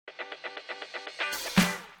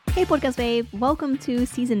Hey Podcast Babe, welcome to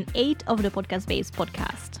Season 8 of the Podcast Babes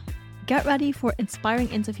podcast. Get ready for inspiring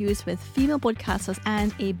interviews with female podcasters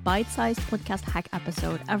and a bite-sized podcast hack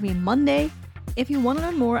episode every Monday. If you want to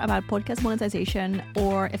learn more about podcast monetization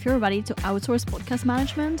or if you're ready to outsource podcast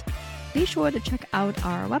management, be sure to check out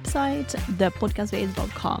our website,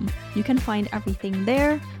 thepodcastbabes.com. You can find everything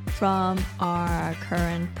there from our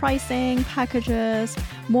current pricing, packages,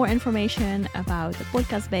 more information about the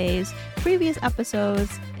Podcast Babes, previous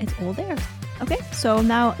episodes. It's all there. Okay, so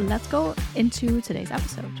now let's go into today's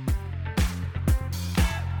episode.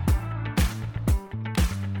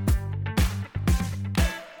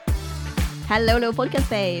 Hello, Podcast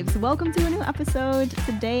Babes. Welcome to a new episode.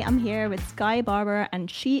 Today I'm here with Skye Barbour,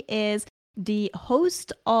 and she is the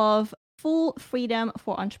host of Full Freedom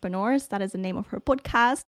for Entrepreneurs. That is the name of her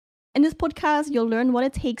podcast. In this podcast, you'll learn what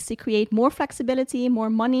it takes to create more flexibility, more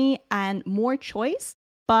money, and more choice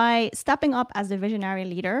by stepping up as the visionary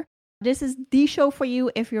leader. This is the show for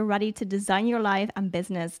you if you're ready to design your life and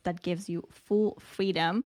business that gives you full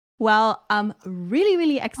freedom. Well, I'm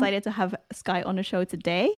really excited to have Skye on the show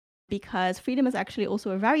today, because freedom is actually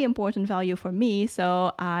also a very important value for me.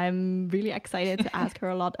 So I'm really excited to ask her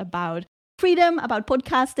a lot about freedom, about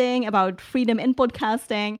podcasting, about freedom in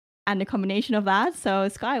podcasting, and the combination of that. So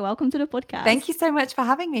Skye, welcome to the podcast. Thank you so much for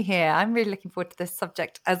having me here. I'm really looking forward to this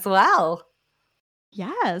subject as well.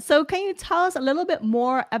 Yeah. So can you tell us a little bit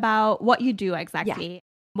more about what you do exactly? Yeah.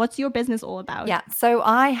 What's your business all about? Yeah. So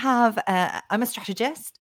I'm a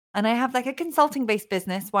strategist, and I have like a consulting-based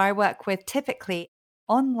business where I work with typically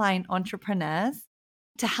online entrepreneurs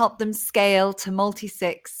to help them scale to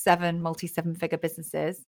multi-seven-figure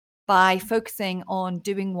businesses by focusing on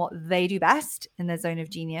doing what they do best in their zone of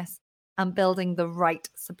genius and building the right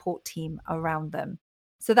support team around them.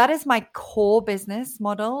 So that is my core business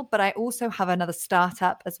model, but I also have another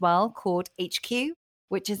startup as well called HQ,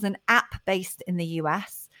 which is an app based in the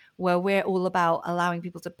US where we're all about allowing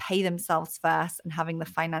people to pay themselves first and having the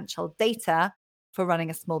financial data for running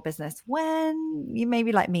a small business when you may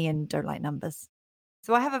be like me and don't like numbers.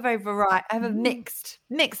 So I have a mixed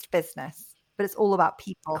business, but it's all about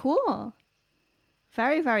people. Cool.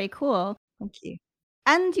 Very cool. Thank you.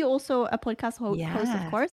 And you're also a podcast host,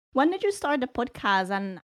 of course. When did you start the podcast,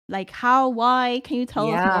 and like how, why? Can you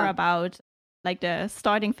tell us more about like the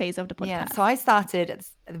starting phase of the podcast? Yeah, so I started at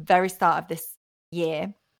the very start of this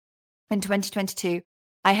year in 2022.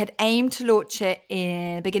 I had aimed to launch it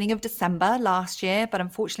in the beginning of December last year, but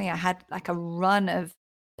unfortunately I had like a run of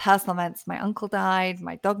personal events. My uncle died,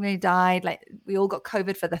 my dog nearly died, like we all got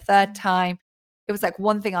COVID for the third time. It was like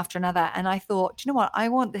one thing after another. And I thought, do you know what? I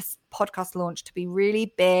want this podcast launch to be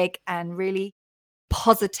really big and really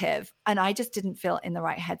positive. And I just didn't feel in the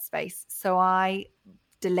right headspace. So I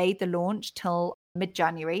delayed the launch till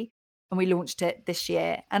mid-January, and we launched it this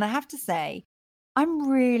year. And I have to say, I'm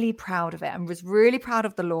really proud of it. I was really proud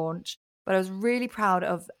of the launch, but I was really proud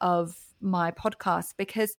of my podcast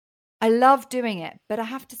because I love doing it. But I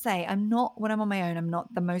have to say, when I'm on my own, I'm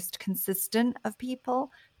not the most consistent of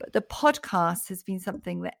people. But the podcast has been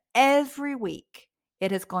something that every week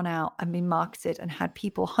it has gone out and been marketed and had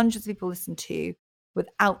hundreds of people listen to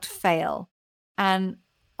without fail. And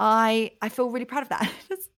I feel really proud of that.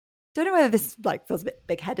 Don't know whether this like feels a bit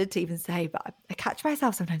big-headed to even say, but I catch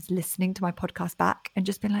myself sometimes listening to my podcast back and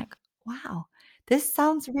just being like, wow, this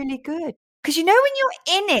sounds really good. Because when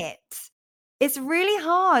you're in it, it's really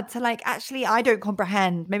hard to like, actually, I don't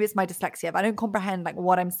comprehend, maybe it's my dyslexia, but I don't comprehend like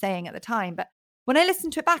what I'm saying at the time. But when I listen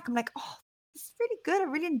to it back, I'm like, oh, this is really good. I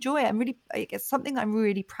really enjoy it. It's something I'm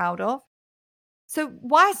really proud of. So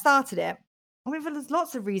why I started it, I mean, there's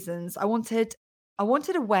lots of reasons. I wanted a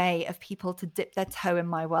way of people to dip their toe in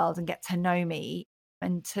my world and get to know me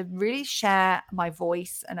and to really share my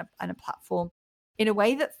voice and a platform in a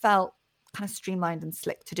way that felt kind of streamlined and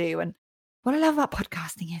slick to do. And what I love about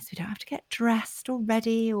podcasting is we don't have to get dressed or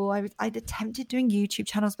ready, or I'd attempted doing YouTube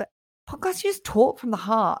channels, but podcasts, you just talk from the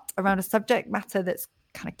heart around a subject matter that's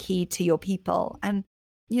kind of key to your people. And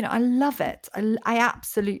I love it. I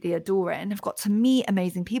absolutely adore it. And I've got to meet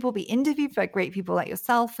amazing people, be interviewed by great people like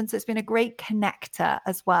yourself. And so it's been a great connector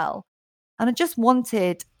as well. And I just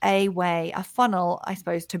wanted a funnel, I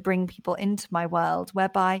suppose, to bring people into my world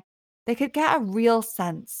whereby they could get a real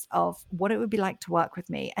sense of what it would be like to work with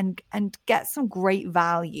me and get some great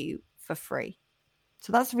value for free.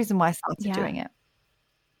 So that's the reason why I started doing it.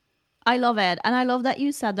 I love it. And I love that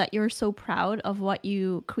you said that you're so proud of what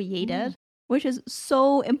you created. Which is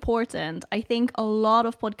so important. I think a lot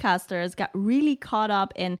of podcasters get really caught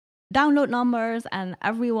up in download numbers, and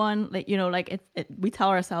everyone, we tell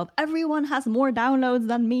ourselves, everyone has more downloads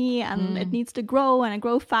than me, and it needs to grow, and it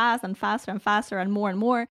grow fast and faster and faster and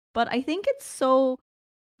more. But I think it's so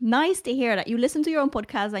nice to hear that you listen to your own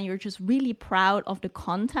podcast and you're just really proud of the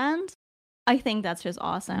content. I think that's just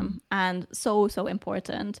awesome and so, so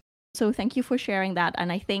important. So thank you for sharing that.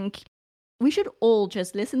 And I think we should all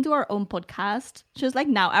just listen to our own podcast. Just like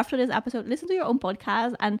now, after this episode, listen to your own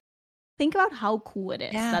podcast and think about how cool it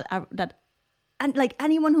is that and like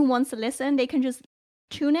anyone who wants to listen, they can just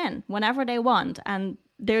tune in whenever they want. And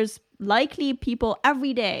there's likely people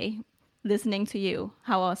every day listening to you.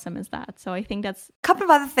 How awesome is that? So I think that's a couple of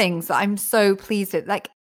other things that I'm so pleased with. Like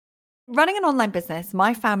running an online business,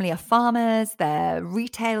 my family are farmers, they're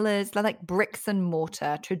retailers, they're like bricks and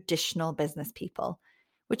mortar, traditional business people,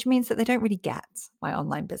 which means that they don't really get my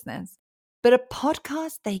online business. But a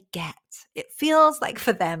podcast they get. It feels like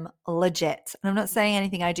for them legit. And I'm not saying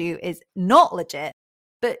anything I do is not legit,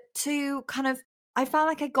 but to kind of, I felt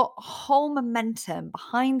like I got whole momentum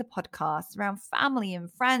behind the podcast around family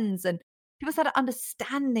and friends, and people started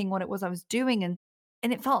understanding what it was I was doing, and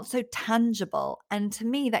it felt so tangible. And to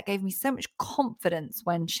me, that gave me so much confidence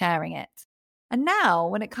when sharing it. And now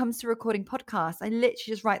when it comes to recording podcasts, I literally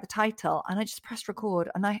just write the title and I just press record,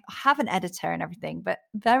 and I have an editor and everything, but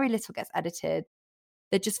very little gets edited.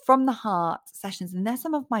 They're just from the heart sessions. And they're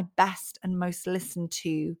some of my best and most listened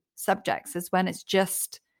to subjects, is when it's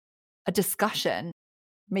just a discussion,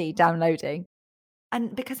 me downloading.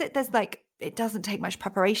 And because it doesn't take much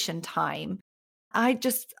preparation time,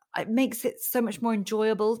 it makes it so much more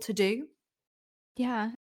enjoyable to do.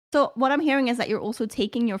 Yeah. So what I'm hearing is that you're also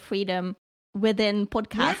taking your freedom within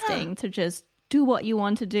podcasting to just do what you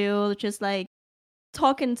want to do, just like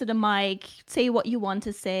talk into the mic, say what you want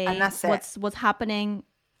to say, and that's what's happening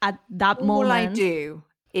at that moment. All I do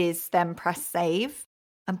is then press save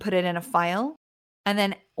and put it in a file. And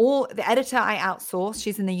then the editor I outsource,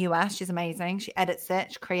 she's in the US, she's amazing. She edits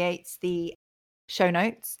it, she creates the show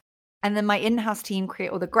notes. And then my in-house team create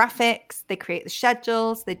all the graphics, they create the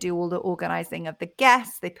schedules, they do all the organizing of the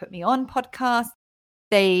guests, they put me on podcasts,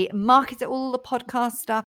 they market all the podcast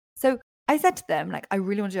stuff. So I said to them, like, I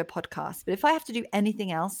really want to do a podcast, but if I have to do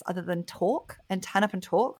anything else other than talk and turn up and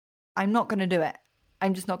talk, I'm not going to do it.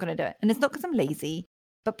 I'm just not going to do it. And it's not because I'm lazy,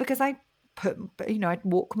 but because I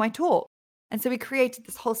walk my talk. And so we created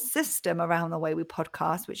this whole system around the way we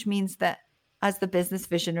podcast, which means that as the business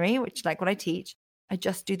visionary, which like what I teach, I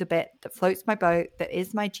just do the bit that floats my boat, that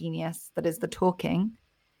is my genius, that is the talking,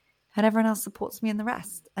 and everyone else supports me in the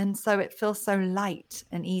rest. And so it feels so light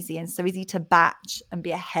and easy, and so easy to batch and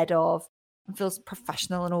be ahead of, and feels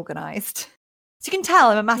professional and organized. So you can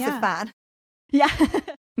tell I'm a massive fan. Yeah,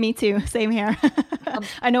 me too. Same here.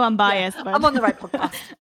 I know I'm biased, but I'm on the right podcast.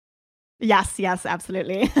 Yes,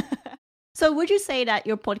 absolutely. So would you say that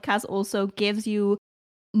your podcast also gives you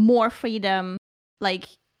more freedom, like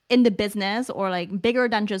in the business, or like bigger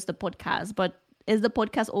than just the podcast, but is the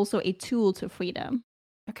podcast also a tool to freedom?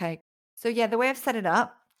 Okay. So yeah, the way I've set it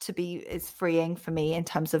up is freeing for me in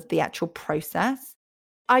terms of the actual process.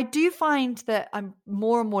 I do find that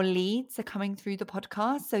more and more leads are coming through the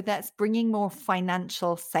podcast. So that's bringing more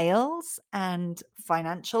financial sales and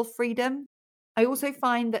financial freedom. I also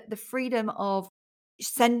find that the freedom of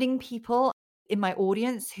sending people in my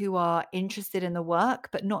audience who are interested in the work,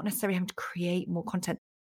 but not necessarily having to create more content,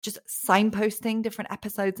 just signposting different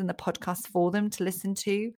episodes in the podcast for them to listen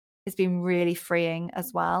to has been really freeing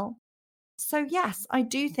as well. So yes, I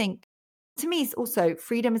do think, to me, it's also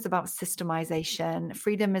freedom is about systemization.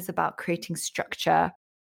 Freedom is about creating structure.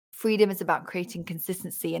 Freedom is about creating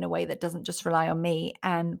consistency in a way that doesn't just rely on me,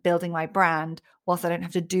 and building my brand whilst I don't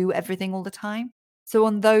have to do everything all the time. So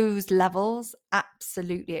on those levels,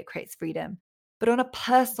 absolutely, it creates freedom. But on a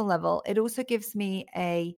personal level, it also gives me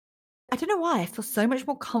I don't know why, I feel so much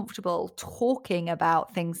more comfortable talking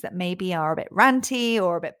about things that maybe are a bit ranty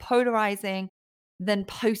or a bit polarizing than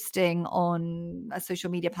posting on a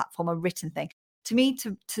social media platform, a written thing. To me,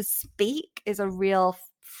 to speak is a real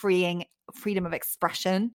freedom of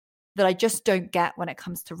expression that I just don't get when it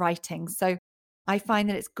comes to writing. So I find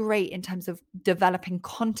that it's great in terms of developing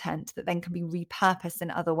content that then can be repurposed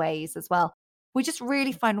in other ways as well. We just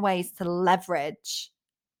really find ways to leverage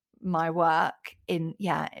my work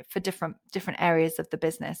for different areas of the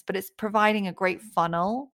business, but it's providing a great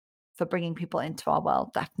funnel for bringing people into our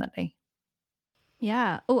world, definitely.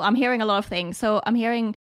 Yeah. Oh, I'm hearing a lot of things. So I'm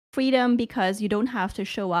hearing freedom because you don't have to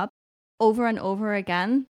show up over and over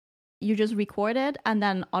again. You just record it, and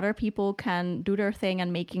then other people can do their thing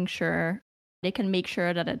and making sure they can make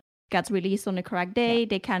sure that it gets released on the correct day.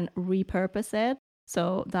 They can repurpose it.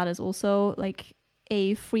 So that is also like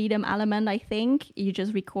a freedom element, I think. You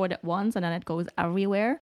just record it once and then it goes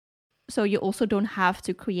everywhere. So you also don't have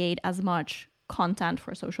to create as much content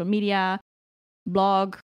for social media,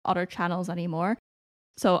 blog, other channels anymore.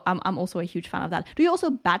 So I'm also a huge fan of that. Do you also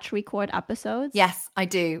batch record episodes? Yes, I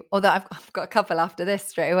do. Although I've got a couple after this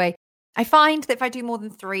straight away. I find that if I do more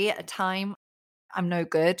than 3 at a time, I'm no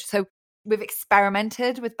good. So we've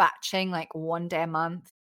experimented with batching like 1 day a month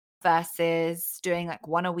versus doing like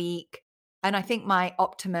 1 a week. And I think my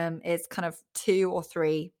optimum is kind of 2 or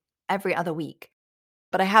 3 every other week.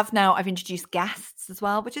 But I've introduced guests as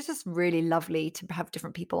well, which is just really lovely to have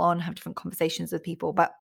different people on, have different conversations with people.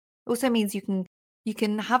 But it also means you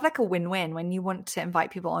can have like a win-win when you want to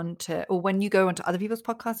invite people or when you go onto other people's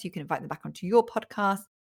podcasts, you can invite them back onto your podcast.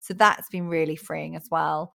 So that's been really freeing as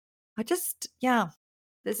well.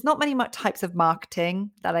 There's not many types of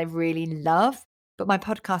marketing that I really love, but my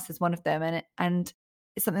podcast is one of them. And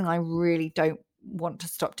it's something I really don't want to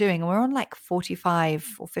stop doing. And we're on like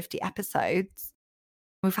 45 or 50 episodes.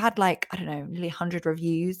 We've had like, I don't know, nearly 100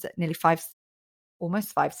 reviews, nearly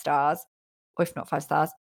almost 5 stars, or if not 5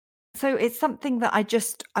 stars. So it's something that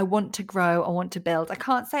I want to grow, I want to build. I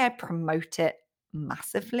can't say I promote it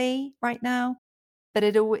massively right now, but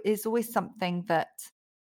it is always something that,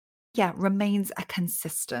 remains a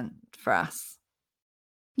consistent for us.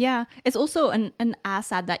 Yeah, it's also an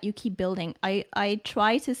asset that you keep building. I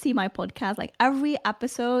try to see my podcast like every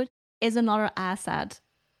episode is another asset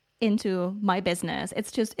into my business.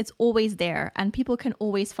 It's always there and people can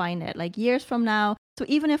always find it like years from now. So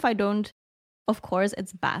even if I don't, of course,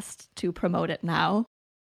 it's best to promote it now.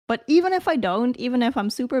 But even if I don't, even if I'm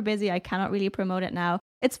super busy, I cannot really promote it now.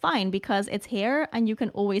 It's fine because it's here and you can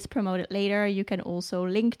always promote it later. You can also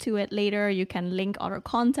link to it later. You can link other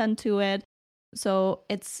content to it. So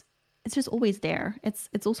it's just always there.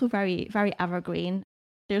 It's also very, very evergreen.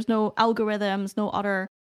 There's no algorithms, no other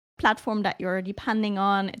platform that you're depending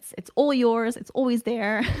on. It's all yours. It's always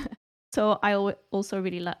there. So I also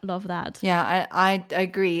really love that. Yeah, I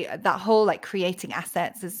agree. That whole like creating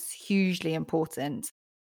assets is hugely important.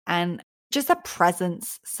 And just a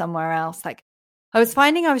presence somewhere else. Like I was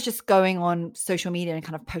finding I was just going on social media and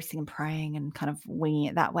kind of posting and praying and kind of winging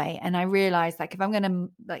it that way. And I realized like if I'm going to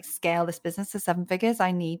like scale this business to 7 figures,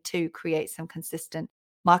 I need to create some consistent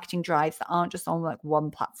marketing drives that aren't just on like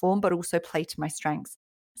one platform, but also play to my strengths.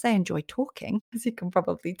 Because I enjoy talking, as you can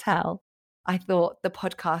probably tell. I thought the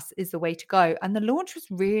podcast is the way to go. And the launch was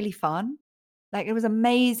really fun. Like it was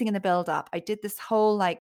amazing in the build up. I did this whole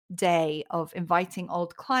like day of inviting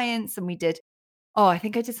old clients and I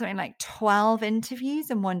think I did something like 12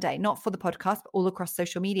 interviews in one day, not for the podcast, but all across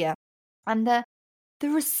social media. And the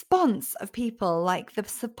response of people, like the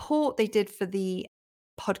support they did for the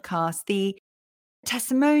podcast, the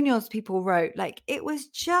testimonials people wrote, like it was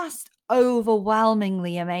just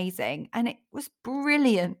overwhelmingly amazing. And it was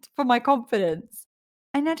brilliant for my confidence.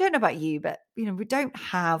 And I don't know about you, but we don't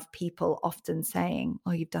have people often saying,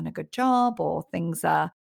 oh, you've done a good job or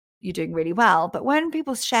you're doing really well. But when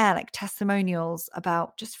people share like testimonials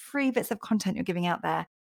about just free bits of content you're giving out there,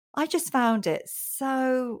 I just found it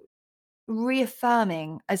so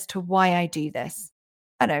reaffirming as to why I do this.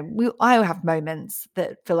 I know I have moments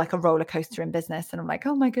that feel like a roller coaster in business and I'm like,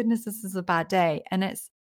 oh my goodness, this is a bad day. And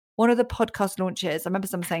it's one of the podcast launches. I remember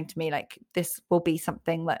someone saying to me like, this will be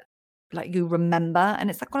something that like you remember.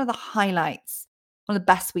 And it's like one of the highlights, one of the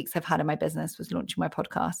best weeks I've had in my business was launching my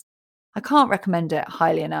podcast. I can't recommend it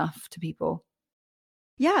highly enough to people.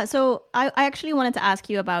 Yeah, so I actually wanted to ask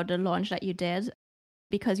you about the launch that you did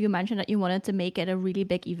because you mentioned that you wanted to make it a really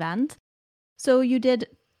big event. So you did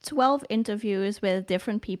 12 interviews with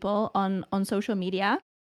different people on social media.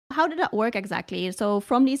 How did that work exactly? So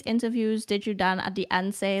from these interviews, did you then at the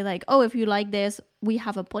end say like, oh, if you like this, we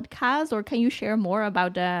have a podcast? Or can you share more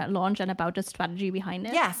about the launch and about the strategy behind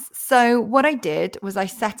it? Yes. So what I did was I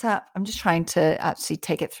set up, I'm just trying to actually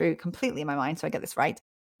take it through completely in my mind so I get this right.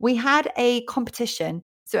 We had a competition.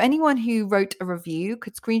 So anyone who wrote a review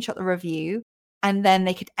could screenshot the review and then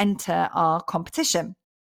they could enter our competition.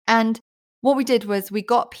 And what we did was we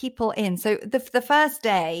got people in. So the first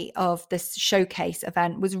day of this showcase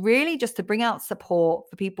event was really just to bring out support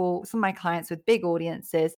for people, some of my clients with big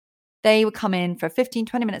audiences. They would come in for a 15,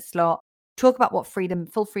 20-minute slot, talk about what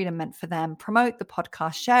full freedom meant for them, promote the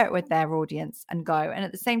podcast, share it with their audience and go. And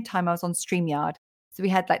at the same time, I was on StreamYard. So we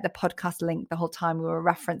had like the podcast link the whole time we were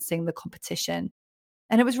referencing the competition.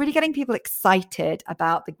 And it was really getting people excited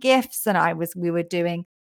about the gifts. And we were doing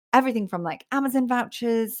everything from like Amazon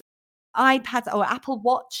vouchers, iPads or Apple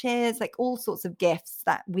Watches, like all sorts of gifts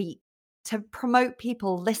that week to promote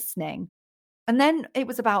people listening. And then it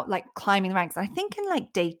was about like climbing the ranks. I think in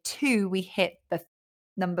like day 2, we hit the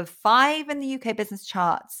number 5 in the UK business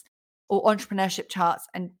charts or entrepreneurship charts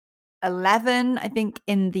and 11, I think,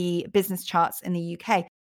 in the business charts in the UK.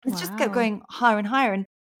 It's just kept going higher and higher. And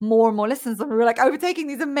more and more listeners, and we were like overtaking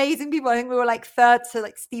these amazing people. I think we were like third to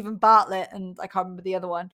like Stephen Bartlett, and I can't remember the other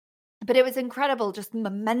one. But it was incredible, just the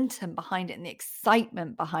momentum behind it and the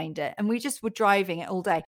excitement behind it. And we just were driving it all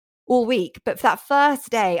day, all week. But for that first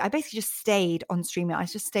day, I basically just stayed on streaming. I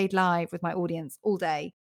just stayed live with my audience all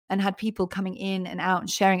day and had people coming in and out and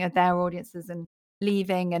sharing with their audiences and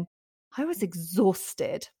leaving. And I was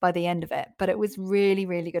exhausted by the end of it, but it was really,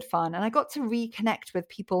 really good fun. And I got to reconnect with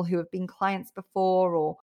people who have been clients before,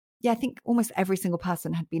 or I think almost every single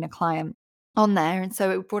person had been a client on there. And so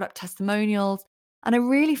it brought up testimonials. And I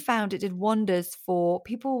really found it did wonders for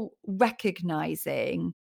people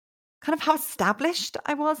recognizing kind of how established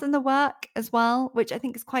I was in the work as well, which I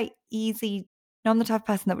think is quite easy. You know, I'm the type of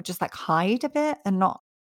person that would just like hide a bit and not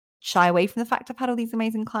shy away from the fact I've had all these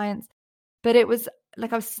amazing clients. But it was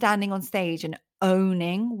like I was standing on stage and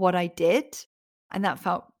owning what I did. And that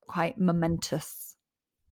felt quite momentous.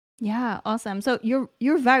 Yeah, awesome. So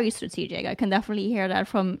you're very strategic. I can definitely hear that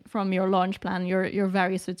from your launch plan. You're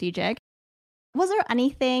very strategic. Was there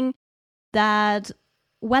anything that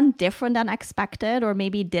went different than expected, or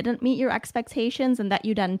maybe didn't meet your expectations, and that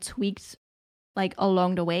you then tweaked like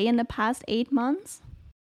along the way in the past 8 months?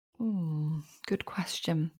 Good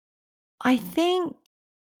question. I think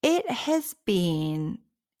it's been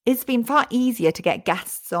far easier to get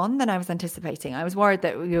guests on than I was anticipating. I was worried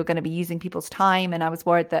that we were going to be using people's time, and I was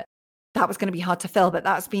worried that was going to be hard to fill, but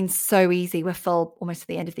that's been so easy. We're full almost at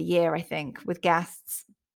the end of the year, I think, with guests.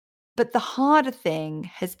 But the harder thing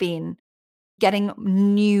has been getting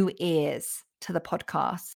new ears to the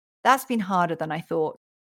podcast. That's been harder than I thought,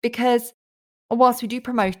 because whilst we do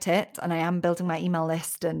promote it, and I am building my email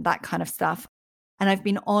list and that kind of stuff, and I've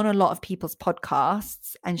been on a lot of people's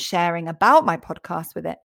podcasts and sharing about my podcast with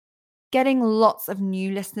it, getting lots of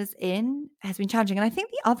new listeners in has been challenging. And I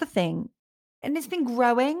think the other thing, and it's been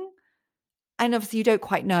growing, and obviously you don't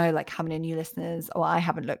quite know like how many new listeners, or I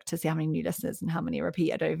haven't looked to see how many new listeners and how many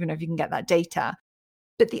repeat. I don't even know if you can get that data.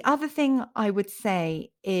 But the other thing I would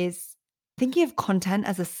say is thinking of content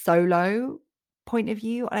as a solo point of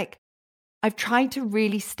view. Like, I've tried to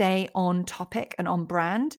really stay on topic and on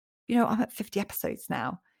brand. You know, I'm at 50 episodes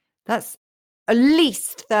now. That's at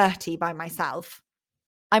least 30 by myself.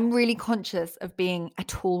 I'm really conscious of being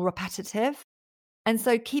at all repetitive. And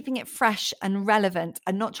so keeping it fresh and relevant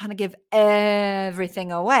and not trying to give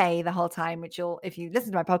everything away the whole time, which if you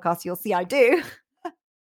listen to my podcast, you'll see I do.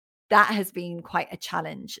 That has been quite a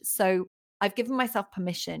challenge. So I've given myself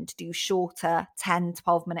permission to do shorter 10,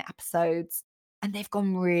 12-minute episodes. And they've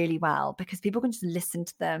gone really well because people can just listen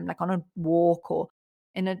to them like on a walk or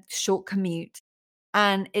in a short commute.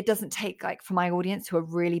 And it doesn't take, like, for my audience who are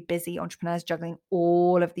really busy entrepreneurs juggling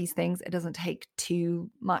all of these things, it doesn't take too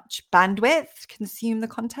much bandwidth to consume the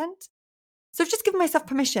content. So I've just given myself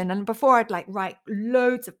permission. And before I'd like write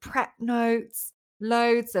loads of prep notes,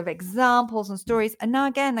 loads of examples and stories. And now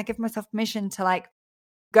again, I give myself permission to like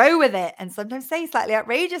go with it and sometimes say slightly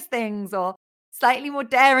outrageous things or slightly more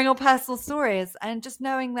daring or personal stories. And just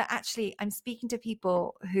knowing that actually I'm speaking to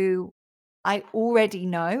people who I already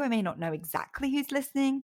know. I may not know exactly who's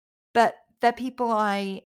listening, but they're people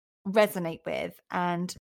I resonate with.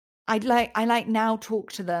 And I like now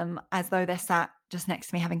talk to them as though they're sat just next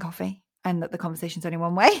to me having coffee and that the conversation's only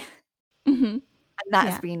one way. Mm-hmm. And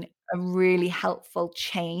that's been a really helpful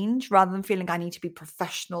change, rather than feeling I need to be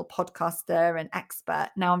professional podcaster and expert.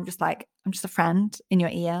 Now I'm just a friend in your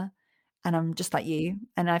ear and I'm just like you.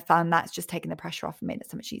 And I found that's just taken the pressure off and made it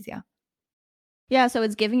so much easier. Yeah, so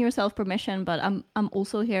it's giving yourself permission, but I'm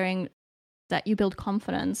also hearing that you build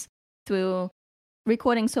confidence through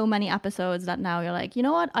recording so many episodes that now you're like, you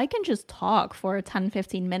know what, I can just talk for 10,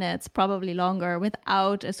 15 minutes, probably longer,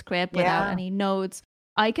 without a script, without any notes.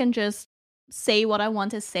 I can just say what I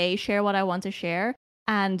want to say, share what I want to share,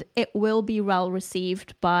 and it will be well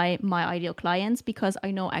received by my ideal clients because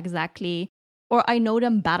I know exactly, or I know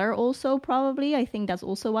them better also, probably. I think that's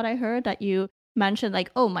also what I heard, that you mentioned, like,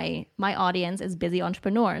 oh, my audience is busy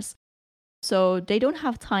entrepreneurs. So they don't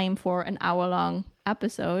have time for an hour-long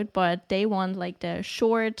episode, but they want like the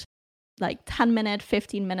short, like 10-minute,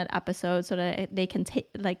 15-minute episode so that they can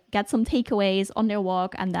get some takeaways on their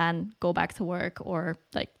walk and then go back to work or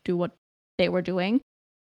like do what they were doing.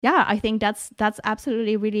 Yeah, I think that's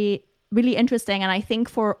absolutely really, really interesting. And I think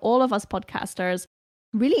for all of us podcasters,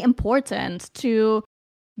 really important to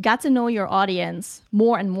get to know your audience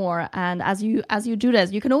more and more. And as you do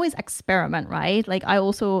this, you can always experiment, right? Like, I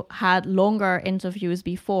also had longer interviews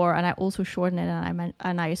before and I also shortened it,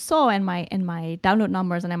 and I saw in my download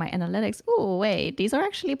numbers and in my analytics, oh wait, these are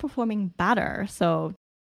actually performing better. So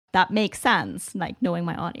that makes sense, like knowing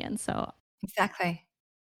my audience. So exactly.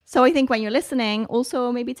 So I think when you're listening,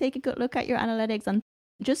 also maybe take a good look at your analytics and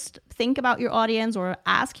just think about your audience or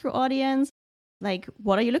ask your audience, like,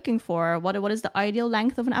 what are you looking for? What is the ideal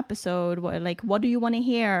length of an episode? What do you want to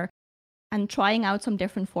hear? And trying out some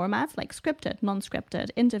different formats like scripted, non-scripted,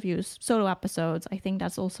 interviews, solo episodes. I think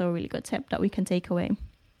that's also a really good tip that we can take away.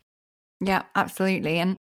 Yeah, absolutely.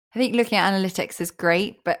 And I think looking at analytics is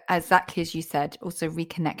great, but exactly as you said, also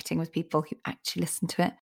reconnecting with people who actually listen to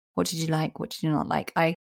it. What did you like? What did you not like?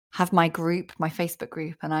 I have my group, my Facebook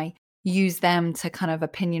group, and I use them to kind of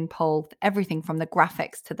opinion poll everything from the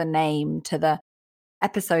graphics to the name to the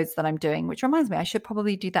episodes that I'm doing, which reminds me, I should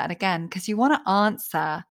probably do that again, because you want to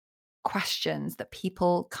answer questions that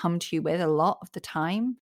people come to you with a lot of the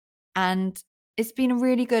time. And it's been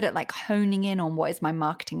really good at like honing in on what is my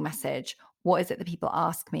marketing message? What is it that people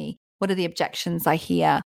ask me? What are the objections I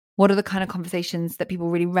hear? What are the kind of conversations that people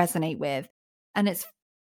really resonate with? And it's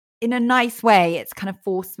in a nice way, it's kind of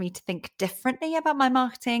forced me to think differently about my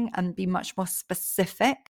marketing and be much more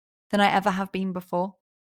specific than I ever have been before.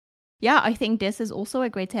 Yeah, I think this is also a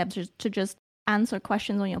great tip to just answer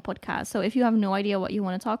questions on your podcast. So if you have no idea what you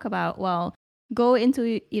want to talk about, well, go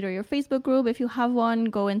into either your Facebook group if you have one,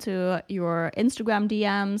 go into your Instagram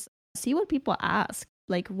DMs, see what people ask.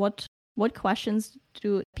 Like what questions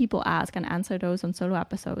do people ask, and answer those on solo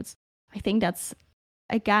episodes. I think that's,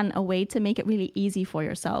 again, a way to make it really easy for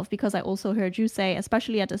yourself, because I also heard you say,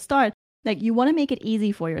 especially at the start, like you want to make it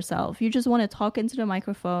easy for yourself. You just want to talk into the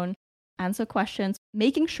microphone, answer questions,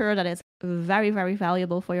 making sure that it's very, very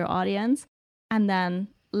valuable for your audience, and then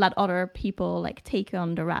let other people like take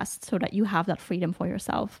on the rest so that you have that freedom for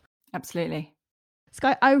yourself. Absolutely.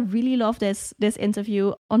 Skye, I really love this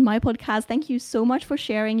interview on my podcast. Thank you so much for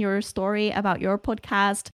sharing your story about your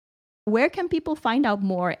podcast. Where can people find out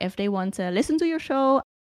more if they want to listen to your show,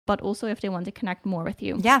 but also if they want to connect more with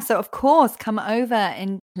you? Yeah, so of course, come over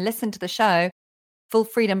and listen to the show, Full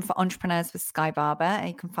Freedom for Entrepreneurs with Skye Barbour. And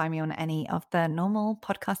you can find me on any of the normal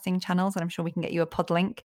podcasting channels, and I'm sure we can get you a pod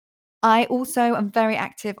link. I also am very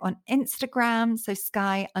active on Instagram, so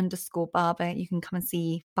Skye_Barbour. You can come and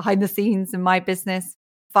see behind the scenes in my business,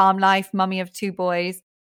 farm life, mummy of 2 boys,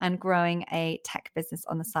 and growing a tech business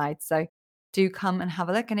on the side. So do come and have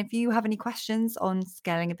a look. And if you have any questions on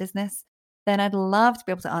scaling a business, then I'd love to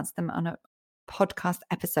be able to answer them on a podcast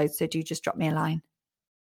episode. So do just drop me a line.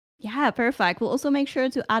 Yeah, perfect. We'll also make sure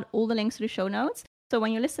to add all the links to the show notes. So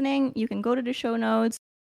when you're listening, you can go to the show notes.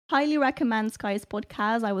 Highly recommend Skye's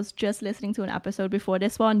podcast. I was just listening to an episode before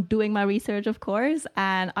this one, doing my research, of course,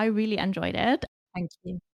 and I really enjoyed it. Thank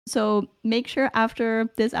you. So make sure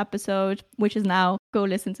after this episode, which is now, go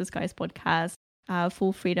listen to Skye's podcast,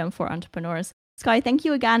 Full Freedom for Entrepreneurs. Skye, thank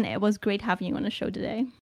you again. It was great having you on the show today.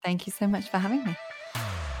 Thank you so much for having me.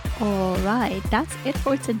 All right, that's it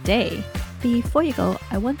for today. Before you go,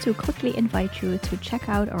 I want to quickly invite you to check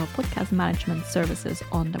out our podcast management services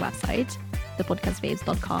on the website,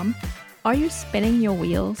 thepodcastbabes.com. Are you spinning your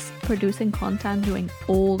wheels, producing content, doing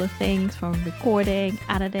all the things from recording,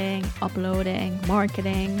 editing, uploading,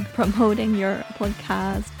 marketing, promoting your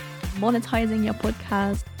podcast, monetizing your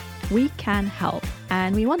podcast? We can help,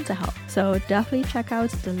 and we want to help. So definitely check out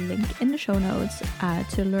the link in the show notes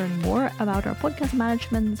to learn more about our podcast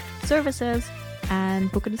management services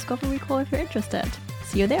and book a discovery call if you're interested.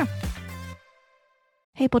 See you there.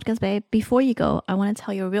 Hey Podcast Babe, before you go, I want to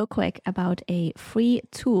tell you real quick about a free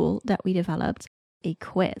tool that we developed, a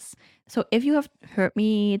quiz. So if you have heard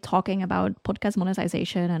me talking about podcast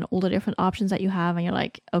monetization and all the different options that you have, and you're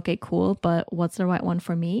like, okay, cool, but what's the right one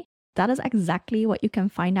for me? That is exactly what you can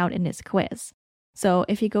find out in this quiz. So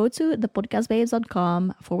if you go to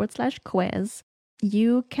thepodcastbabes.com/quiz,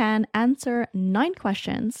 you can answer 9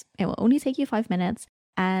 questions. It will only take you 5 minutes.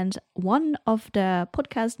 And one of the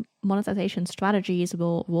podcast monetization strategies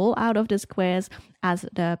will roll out of this quiz as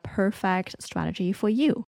the perfect strategy for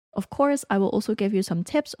you. Of course, I will also give you some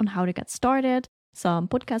tips on how to get started, some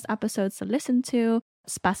podcast episodes to listen to,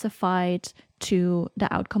 specified to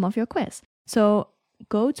the outcome of your quiz. So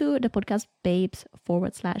go to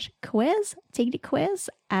thepodcastbabes.com/quiz, take the quiz,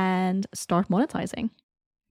 and start monetizing.